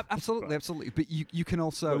 No, absolutely, absolutely. But you can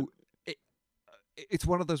also, it's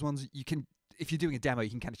one of those ones you can, if you're doing a demo, you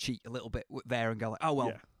can kind of cheat a little bit there and go like, oh well,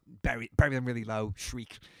 Yeah. bury them really low,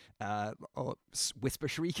 shriek, or whisper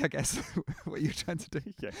shriek, I guess. What you're trying to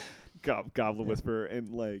do. Yeah, Goblin Whisper,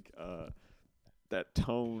 and like that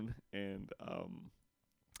tone and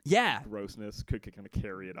Yeah, grossness could kind of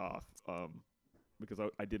carry it off. Because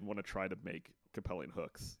I didn't want to try to make compelling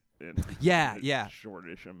hooks in a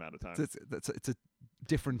shortish amount of time. It's a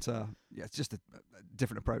different, it's just a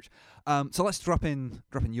different approach. So let's drop in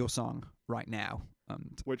your song right now.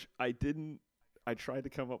 Which I didn't. I tried to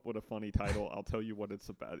come up with a funny title. I'll tell you what it's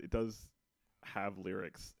about. It does have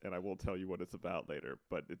lyrics, and I will tell you what it's about later.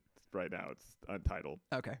 But right now it's untitled.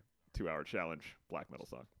 Okay. 2-hour challenge black metal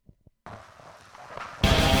song.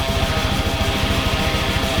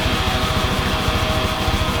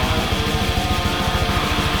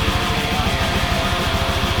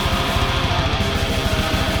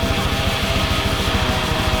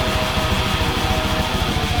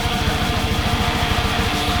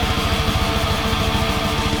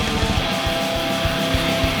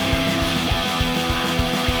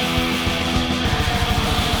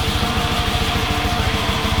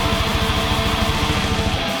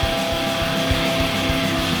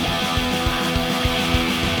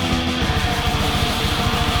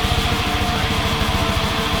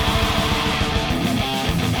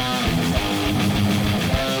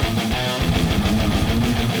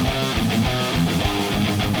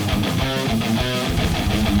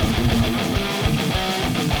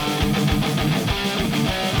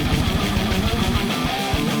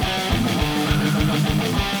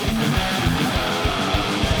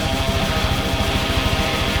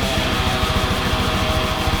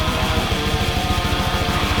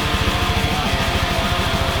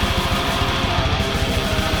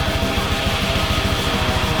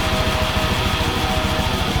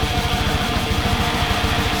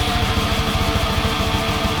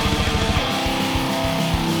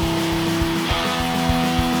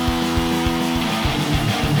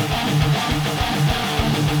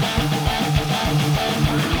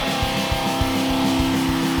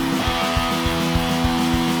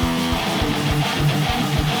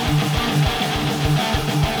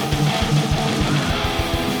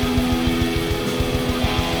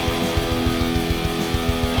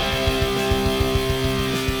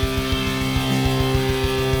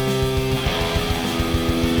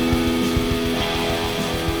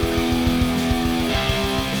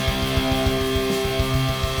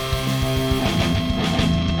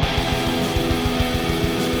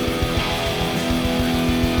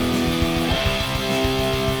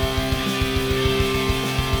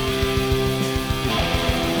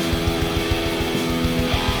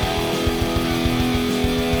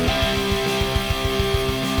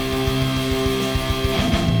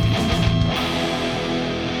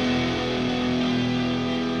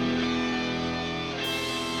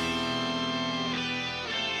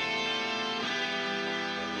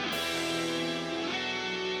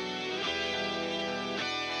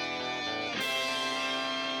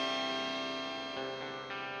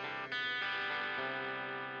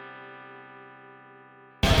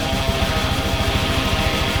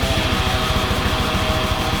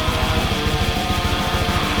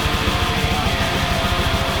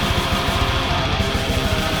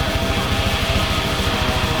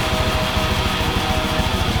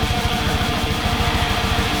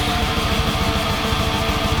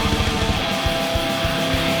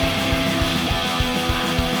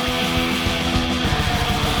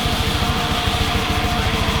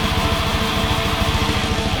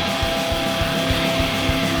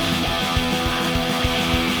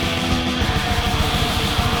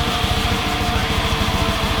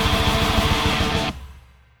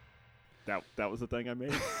 That was the thing I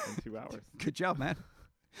made in 2 hours. Good job, man.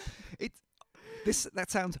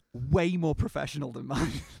 That sounds way more professional than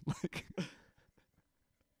mine. Like,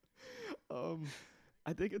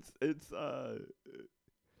 I think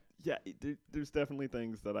there's definitely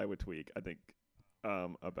things that I would tweak, I think,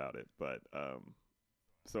 about it. But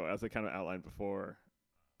so as I kind of outlined before,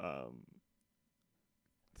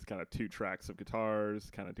 it's kind of 2 tracks of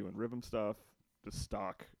guitars, kind of doing rhythm stuff, just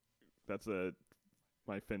stock. That's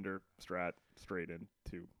my Fender Strat straight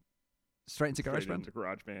into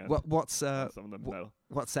GarageBand. What's some of them metal.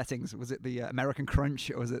 What settings was it? The American Crunch,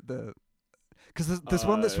 or was it the? Because there's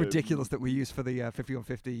one that's ridiculous that we use for the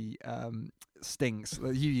 5150 stings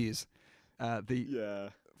that you use, the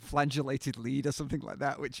flagellated lead or something like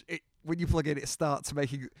that, which when you plug in, it starts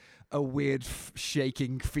making a weird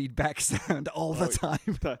shaking feedback sound all the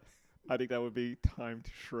time. I think that would be Time to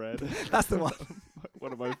Shred. That's the one.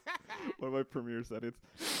 one of my premiere settings.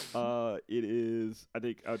 It is. I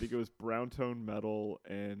think it was brown tone metal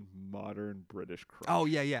and modern British crunch. Oh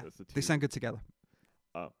yeah. They sound good together.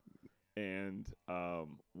 And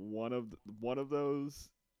one of those,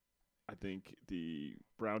 I think the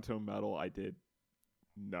brown tone metal I did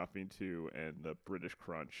nothing to, and the British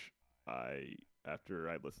crunch, after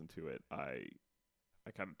I listened to it, I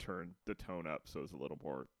kind of turned the tone up so it was a little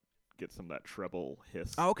more, get some of that treble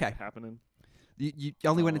hiss happening. You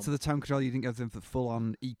only went into the tone control. You didn't go through the full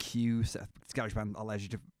on EQ. So GarageBand allows you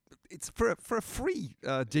to. It's for a free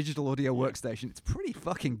digital audio workstation. It's pretty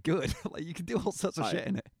fucking good. Like you can do all sorts of shit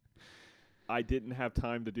in it. I didn't have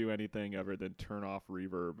time to do anything other than turn off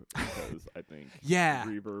reverb because I think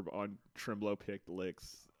reverb on tremolo picked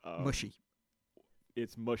licks mushy.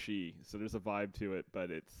 It's mushy, so there's a vibe to it, but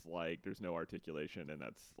it's like there's no articulation, and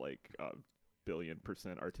that's like a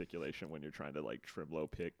billion% articulation when you're trying to like tremolo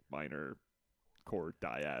pick minor chord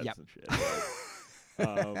dyads and shit.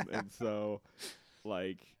 And so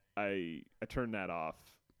like I turned that off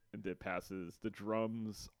and did passes. The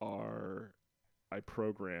drums I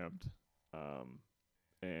programmed.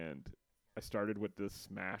 And I started with this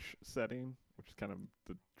smash setting, which is kind of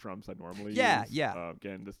the drums I normally use.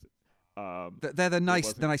 Again, just they're the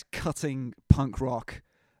nice cutting punk rock,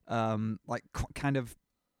 like kind of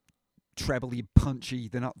trebly punchy.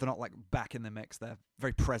 They're not like back in the mix. They're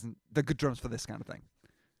very present. They're good drums for this kind of thing.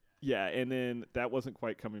 Yeah, and then that wasn't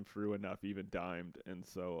quite coming through enough, even dimed, and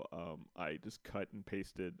so I just cut and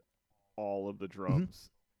pasted all of the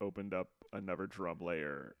drums. Opened up another drum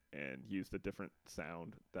layer and used a different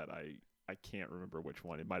sound that I can't remember which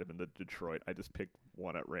one. It might have been the Detroit. I just picked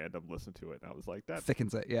one at random, listened to it, and I was like, that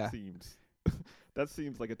thickens it. Yeah, that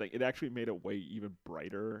seems like a thing. It actually made it way even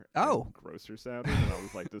brighter. Oh, and grosser sounding, and I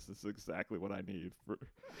was like, this is exactly what I need for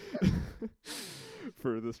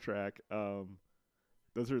for this track.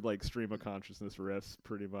 Those are like stream of consciousness riffs,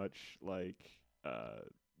 pretty much like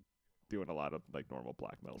doing a lot of like normal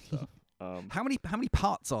black metal stuff. How many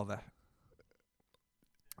parts are there?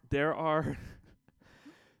 There are.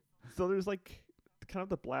 So there's like kind of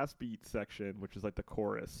the blast beat section, which is like the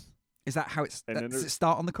chorus. Is that how it's? Does it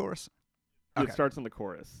start on the chorus? Okay. It starts on the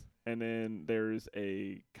chorus, and then there's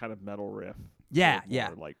a kind of metal riff. Yeah,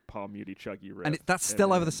 like palm muty chuggy riff. And that's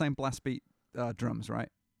still over the same blast beat drums, right?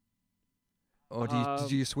 Or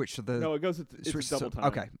did you switch to the? No, it goes. It's double time.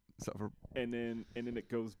 Okay. And then it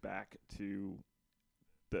goes back to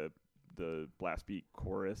the blast beat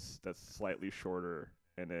chorus that's slightly shorter,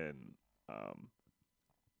 and then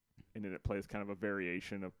it plays kind of a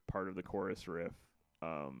variation of part of the chorus riff,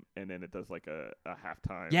 and then it does like a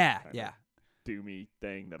halftime doomy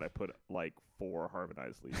thing that I put like 4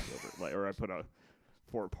 harmonized leads over, like, or I put a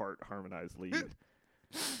 4-part harmonized lead,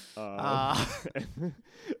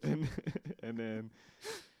 and then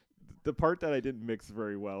the part that I didn't mix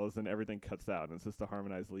very well is then everything cuts out, and it's just a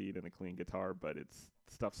harmonized lead and a clean guitar, but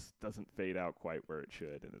stuff doesn't fade out quite where it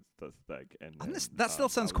should, and it does like. And that still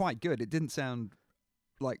sounds quite good. It didn't sound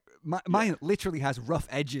like mine. Literally has rough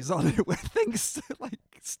edges on it where things like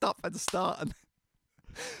stop and start,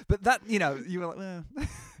 but that you were like,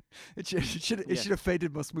 it should have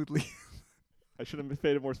faded more smoothly. I should have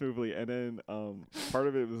faded more smoothly, and then part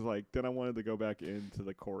of it was like then I wanted to go back into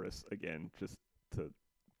the chorus again just to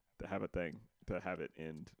have a thing, to have it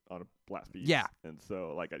end on a blast beat. Yeah. And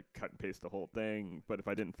so like I cut and paste the whole thing, but if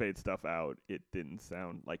I didn't fade stuff out, it didn't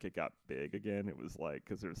sound like it got big again. It was like,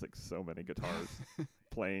 because there's like so many guitars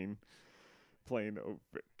playing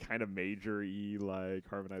kind of major-y like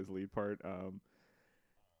harmonized lead part. And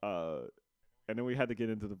then we had to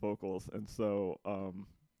get into the vocals, and so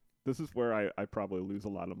this is where I probably lose a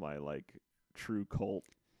lot of my like true cult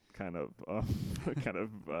kind of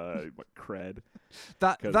cred.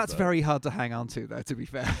 That's very hard to hang on to, though. To be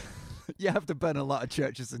fair, you have to burn a lot of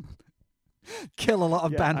churches and kill a lot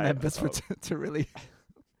of band members to really.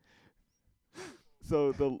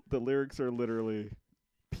 So the lyrics are literally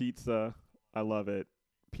pizza, I love it,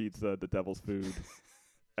 pizza, the devil's food,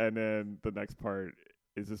 and then the next part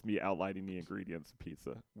is just me outlining the ingredients of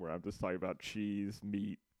pizza, where I'm just talking about cheese,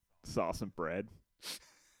 meat, sauce, and bread.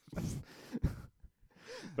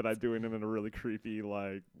 But I'm doing them in a really creepy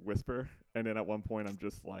like whisper, and then at one point I'm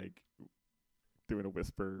just like doing a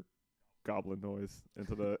whisper goblin noise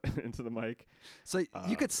into the mic. So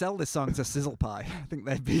you could sell this song to Sizzle Pie. I think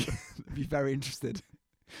they'd be very interested.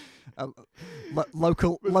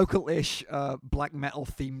 Local-ish black metal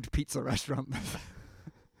themed pizza restaurant.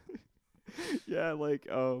 Yeah, like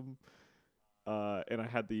and I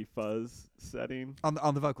had the fuzz setting On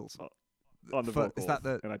the vocals. on the vocals. Is that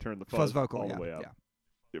the and I turned the fuzz vocal all yeah, the way up.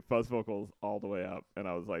 yeah. Fuzz vocals all the way up, and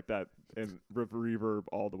I was like that, and reverb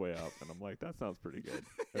all the way up, and I'm like that sounds pretty good.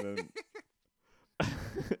 And then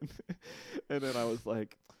and then I was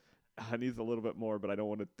like, I need a little bit more, but I don't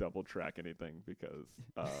want to double track anything because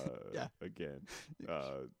Yeah. again,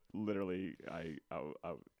 literally I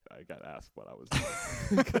got asked what I was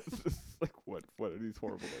doing because it's like what are these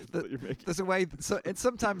horrible noises that you're making? There's a way. So and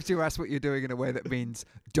sometimes you ask what you're doing in a way that means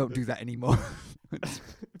don't do that anymore.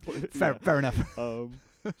 Fair enough.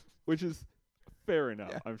 Which is fair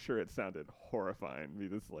enough. Yeah. I'm sure it sounded horrifying. Me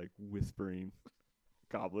just like whispering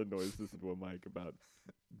goblin noises into a mic about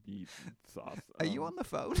meat and sauce. Are you on the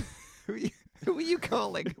phone? Who are you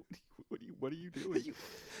calling? What are you doing?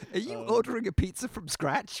 Are you ordering a pizza from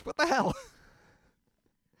scratch? What the hell?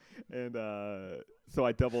 And so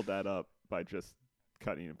I doubled that up by just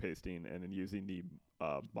cutting and pasting and then using the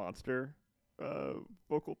monster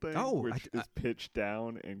vocal thing, which is pitched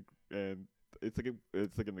down and it's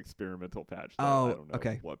like an experimental patch. That I don't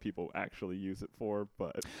know what people actually use it for,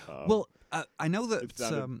 but I know that it's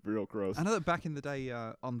real gross. I know that back in the day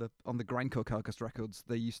on the Grindcore Carcass records,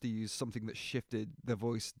 they used to use something that shifted the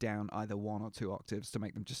voice down either 1 or 2 octaves to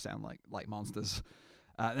make them just sound like monsters,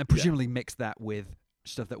 and then presumably mixed that with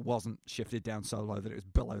stuff that wasn't shifted down so low that it was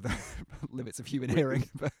below the limits of human hearing.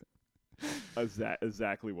 But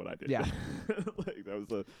exactly what I did. Yeah, like that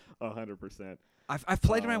was 100%. I've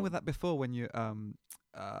played around with that before when you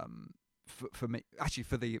for me actually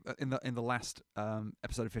for the in the last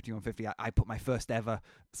episode of 5150 I put my first ever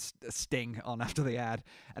sting on after the ad,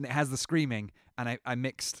 and it has the screaming, and I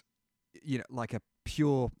mixed like a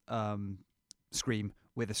pure scream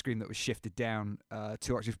with a scream that was shifted down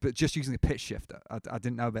 2 octaves, but just using a pitch shifter. I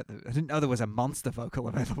didn't know there was a monster vocal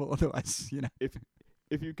available otherwise.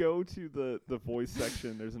 If you go to the voice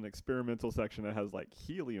section, there's an experimental section that has like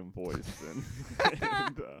helium voice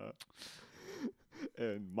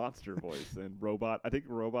and monster voice and robot. I think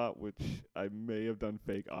robot, which I may have done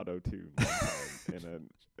fake auto tune one time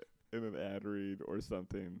in an ad read or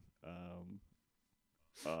something.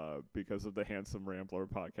 Because of the Handsome Rambler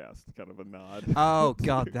podcast, kind of a nod. Oh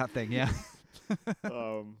God, that thing, yeah.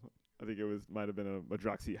 I think it might have been a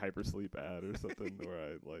Medroxy Hypersleep ad or something where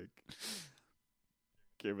I like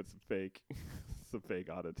gave it some fake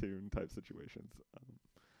auto-tune type situations.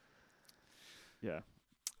 Yeah.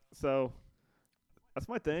 So that's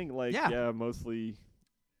my thing. Like, yeah, mostly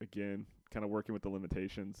again, kind of working with the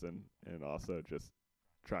limitations and also just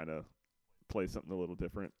trying to play something a little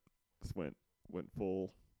different. Just went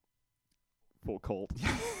full cult.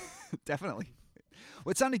 Definitely.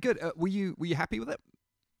 Well, it sounded good. Were you happy with it?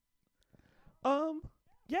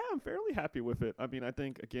 Yeah, I'm fairly happy with it. I mean, I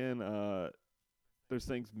think again, there's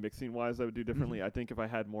things mixing wise I would do differently. Mm-hmm. I think if I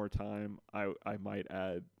had more time, I might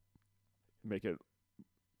make it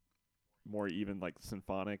more even like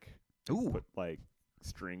symphonic. Ooh. Put like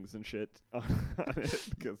strings and shit on it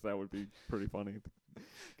because that would be pretty funny.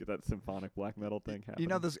 Get that symphonic black metal thing happening.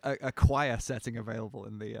 There's a choir setting available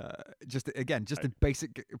in the in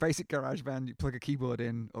basic GarageBand. You plug a keyboard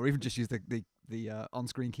in, or even just use the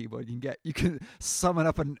on-screen keyboard. You can summon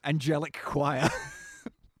up an angelic choir.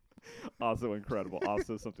 Also incredible.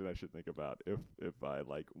 Also something I should think about if I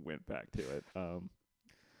like went back to it.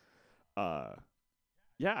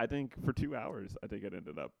 Yeah, I think for 2 hours, I think it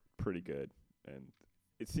ended up pretty good, and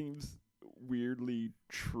it seems weirdly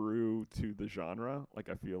true to the genre. Like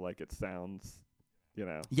I feel like it sounds,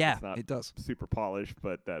 yeah, it's not it does super polished,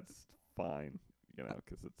 but that's fine,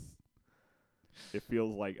 because it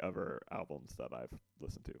feels like other albums that I've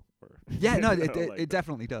listened to. Or yeah, no, it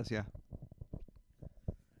definitely does. Yeah.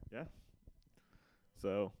 Yeah.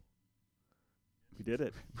 So we did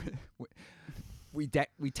it. we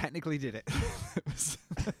technically did it.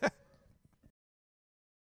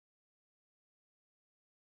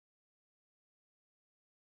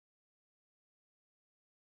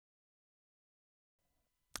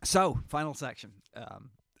 So, final section.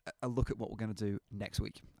 A look at what we're going to do next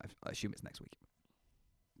week. I assume it's next week.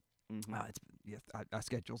 Mm-hmm. Our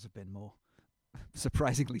schedules have been more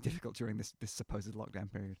surprisingly difficult during this supposed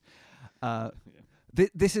lockdown period.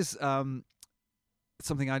 This is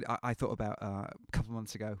something I thought about a couple of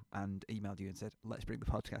months ago and emailed you and said, let's bring the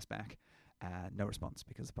podcast back. No response,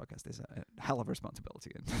 because the podcast is a hell of a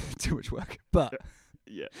responsibility and too much work. But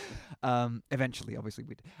yeah, eventually, obviously,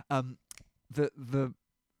 we'd.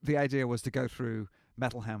 The idea was to go through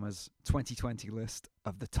Metal Hammer's 2020 list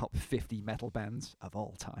of the top 50 metal bands of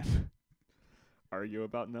all time. Argue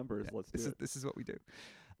about numbers. Let's do it. This is what we do.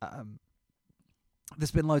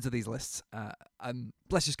 there's been loads of these lists.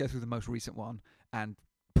 Let's just go through the most recent one and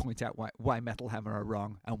point out why Metal Hammer are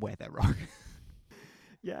wrong and where they're wrong.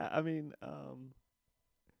 Yeah, I mean,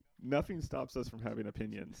 nothing stops us from having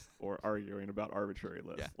opinions or arguing about arbitrary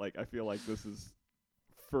lists. Yeah. Like, I feel like this is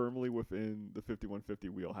firmly within the 5150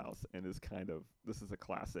 wheelhouse, and this is a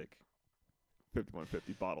classic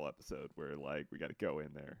 5150 bottle episode where, like, we got to go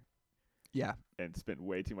in there Yeah. and spend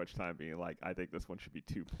way too much time being like, I think this one should be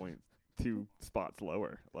 2 spots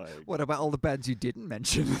lower. Like, What about all the bands you didn't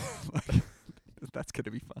mention? Like, that's going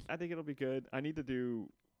to be fun. I think it'll be good. I need to do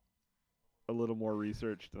a little more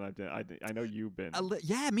research than I've done. I know you've been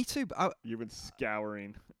Yeah, me too. But you've been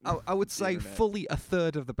scouring. I would the say internet. fully a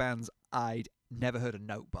third of the bands I'd never heard a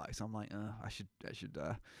note by. So I'm like, I should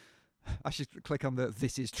click on the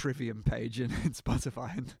This Is Trivium page in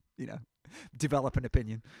Spotify and develop an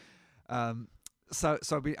opinion. So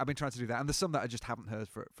I've been trying to do that, and there's some that I just haven't heard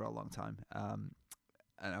for a long time. And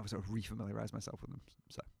I was sort of refamiliarize myself with them.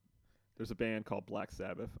 So There's a band called Black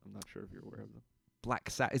Sabbath. I'm not sure if you're aware of them.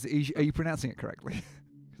 Black Sat. Are you pronouncing it correctly?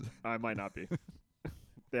 I might not be.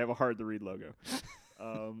 They have a hard to read logo.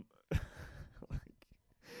 I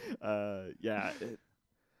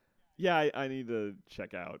need to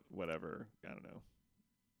check out whatever. I don't know.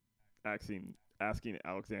 Asking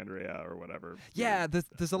Alexandria or whatever. Yeah,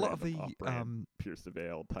 there's a lot of the random off-brand Pierce the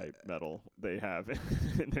Veil type metal they have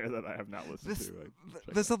in there that I have not listened to.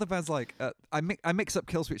 There's other bands like I mix up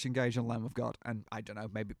Killswitch Engage and Lamb of God, and I don't know,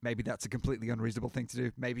 maybe that's a completely unreasonable thing to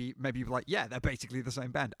do. Maybe you're like, yeah, they're basically the same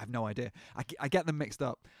band. I have no idea. I get them mixed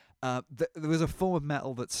up. There was a form of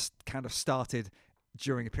metal that's kind of started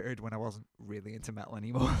during a period when I wasn't really into metal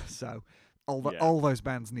anymore. So all those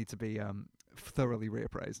bands need to be thoroughly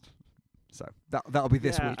reappraised. So that'll be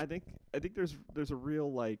this week. I think there's a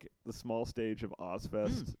real, like, the small stage of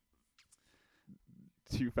Ozfest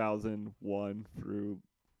 2001 through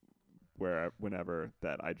whenever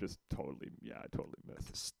that I just totally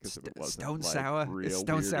missed. Because if it wasn't Stone like Sour. real Is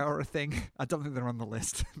Stone weird Sour a thing? I don't think they're on the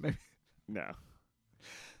list. Maybe.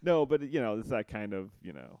 No, but it's that kind of,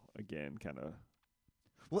 again, kind of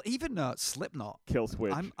Well, even Slipknot. kill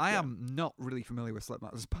switch. I am not really familiar with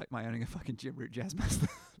Slipknot, despite my owning a fucking Jim Root Jazzmaster.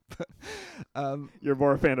 But You're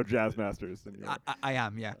more a fan of Jazz Masters than you are. I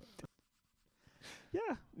am, yeah.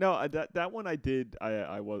 Yeah. No, that one I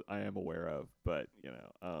am aware of, but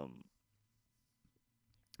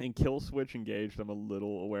and Kill Switch Engaged I'm a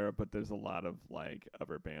little aware of, but there's a lot of, like,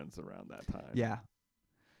 other bands around that time. Yeah.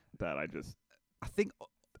 That I think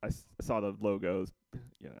I saw the logos,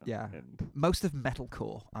 Yeah. and most of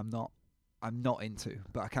metalcore I'm not into,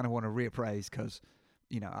 but I kind of want to reappraise because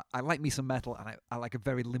I like me some metal, and I like a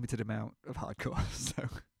very limited amount of hardcore. So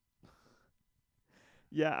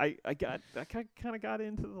yeah, I kind of got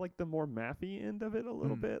into like the more mathy end of it a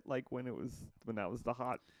little bit, like when that was the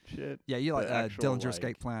hot shit. Yeah, you like actual, Dillinger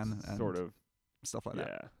Escape Plan and sort of stuff like that.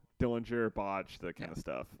 Yeah, Dillinger, Botch, that kind of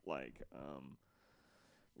stuff. Like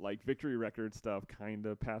Victory Records stuff kind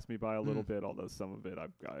of passed me by a little bit, although some of it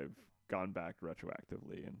I've gone back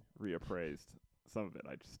retroactively and reappraised. Some of it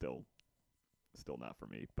I just still not for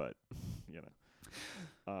me, but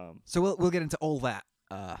So we'll get into all that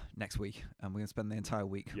next week, and we're gonna spend the entire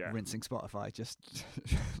week rinsing Spotify, just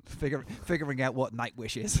figuring out what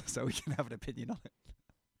Nightwish is, so we can have an opinion on it.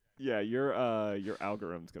 Yeah, your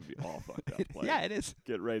algorithm's gonna be all fucked up. Like, yeah, it is.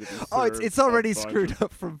 Get ready to be Oh, it's already served screwed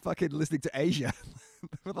up from fucking listening to Asia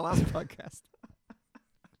for the last podcast.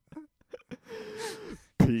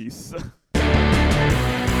 Peace.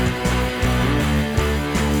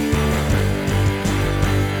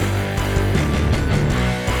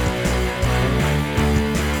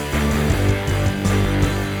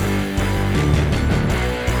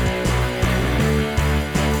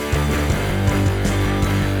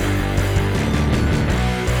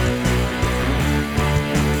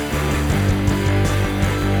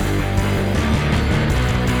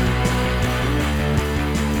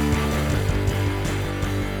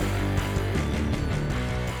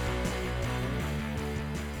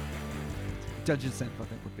 Dungeon Synth, I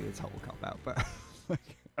think, would be its whole cop out, but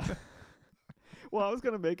Well, I was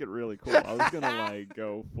gonna make it really cool. I was gonna like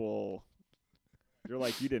go full. You're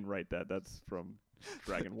like, you didn't write that. That's from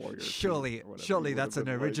Dragon Warrior. surely that's an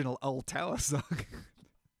original Old Tower song.